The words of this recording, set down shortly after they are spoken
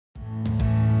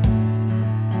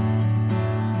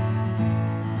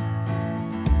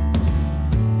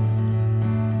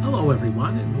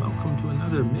everyone, and welcome to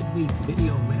another midweek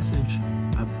video message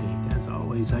update. As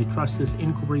always, I trust this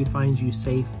inquiry finds you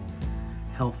safe,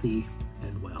 healthy,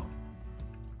 and well.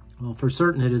 Well, for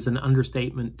certain, it is an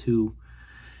understatement to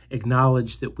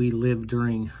acknowledge that we live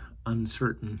during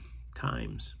uncertain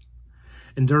times.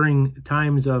 And during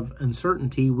times of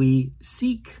uncertainty, we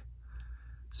seek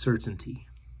certainty.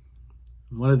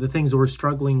 One of the things we're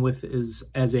struggling with is,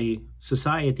 as a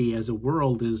society, as a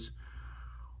world, is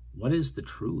what is the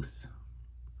truth?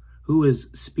 Who is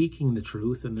speaking the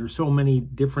truth? And there's so many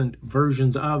different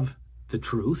versions of the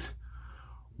truth.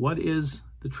 What is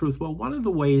the truth? Well, one of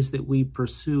the ways that we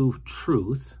pursue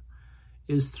truth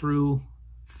is through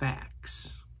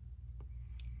facts.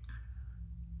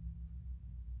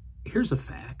 Here's a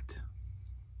fact.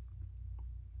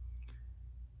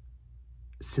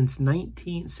 Since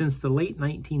the late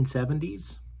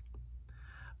 1970s,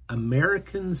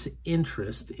 Americans'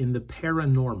 interest in the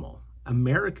paranormal,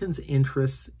 Americans'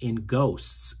 interest in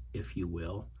ghosts, if you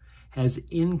will, has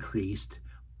increased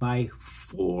by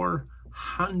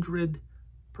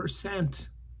 400%.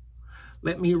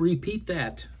 Let me repeat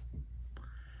that.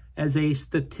 As a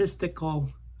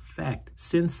statistical fact,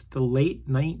 since the late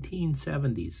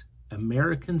 1970s,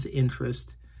 Americans'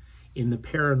 interest in the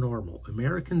paranormal,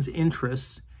 Americans'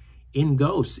 interest in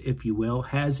ghosts, if you will,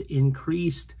 has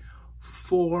increased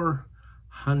 400%.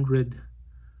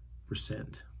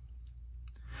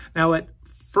 Now, at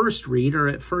first read or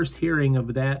at first hearing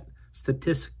of that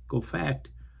statistical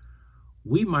fact,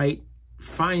 we might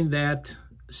find that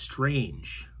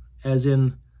strange, as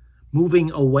in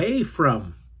moving away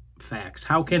from facts.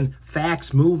 How can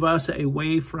facts move us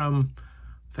away from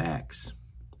facts?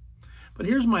 But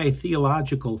here's my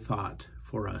theological thought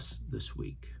for us this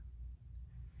week.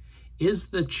 Is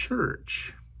the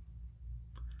church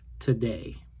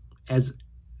today as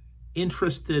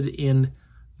interested in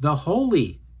the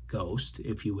Holy Ghost,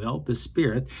 if you will, the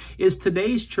Spirit? Is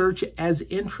today's church as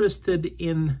interested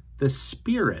in the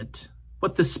Spirit,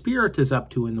 what the Spirit is up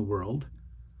to in the world,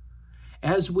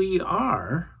 as we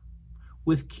are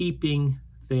with keeping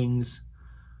things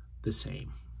the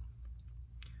same?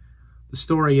 The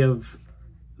story of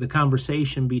the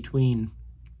conversation between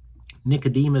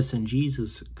Nicodemus and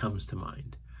Jesus comes to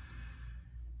mind.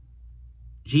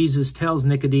 Jesus tells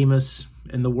Nicodemus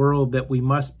in the world that we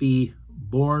must be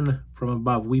born from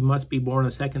above. We must be born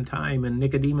a second time. And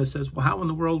Nicodemus says, well, how in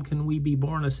the world can we be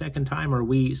born a second time? Are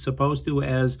we supposed to,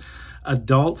 as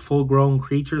adult, full-grown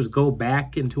creatures, go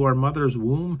back into our mother's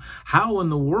womb? How in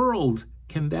the world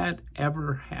can that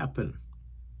ever happen?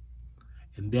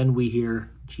 And then we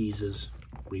hear Jesus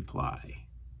reply.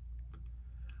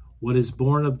 What is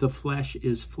born of the flesh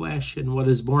is flesh, and what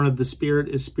is born of the Spirit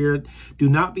is spirit. Do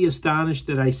not be astonished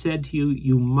that I said to you,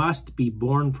 you must be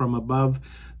born from above.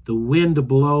 The wind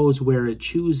blows where it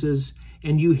chooses,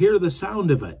 and you hear the sound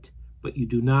of it, but you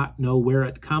do not know where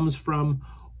it comes from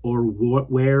or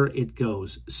where it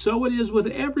goes. So it is with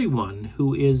everyone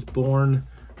who is born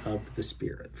of the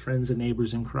Spirit. Friends and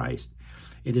neighbors in Christ,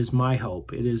 it is my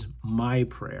hope, it is my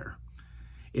prayer,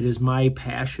 it is my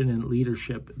passion and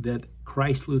leadership that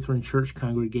Christ Lutheran Church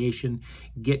congregation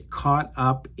get caught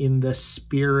up in the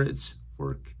Spirit's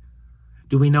work.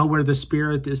 Do we know where the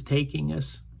Spirit is taking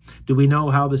us? Do we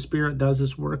know how the Spirit does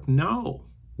His work? No,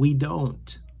 we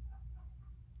don't.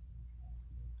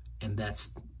 And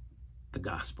that's the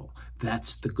gospel.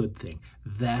 That's the good thing.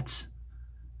 That's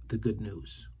the good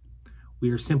news.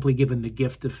 We are simply given the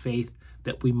gift of faith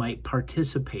that we might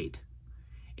participate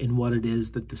in what it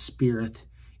is that the Spirit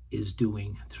is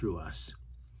doing through us.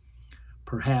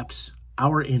 Perhaps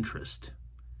our interest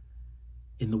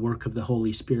in the work of the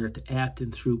Holy Spirit at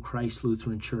and through Christ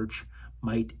Lutheran Church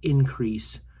might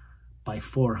increase by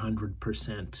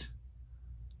 400%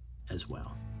 as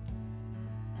well.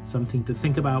 Something to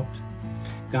think about.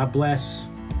 God bless.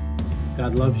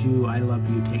 God loves you. I love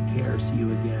you. Take care. See you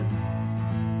again.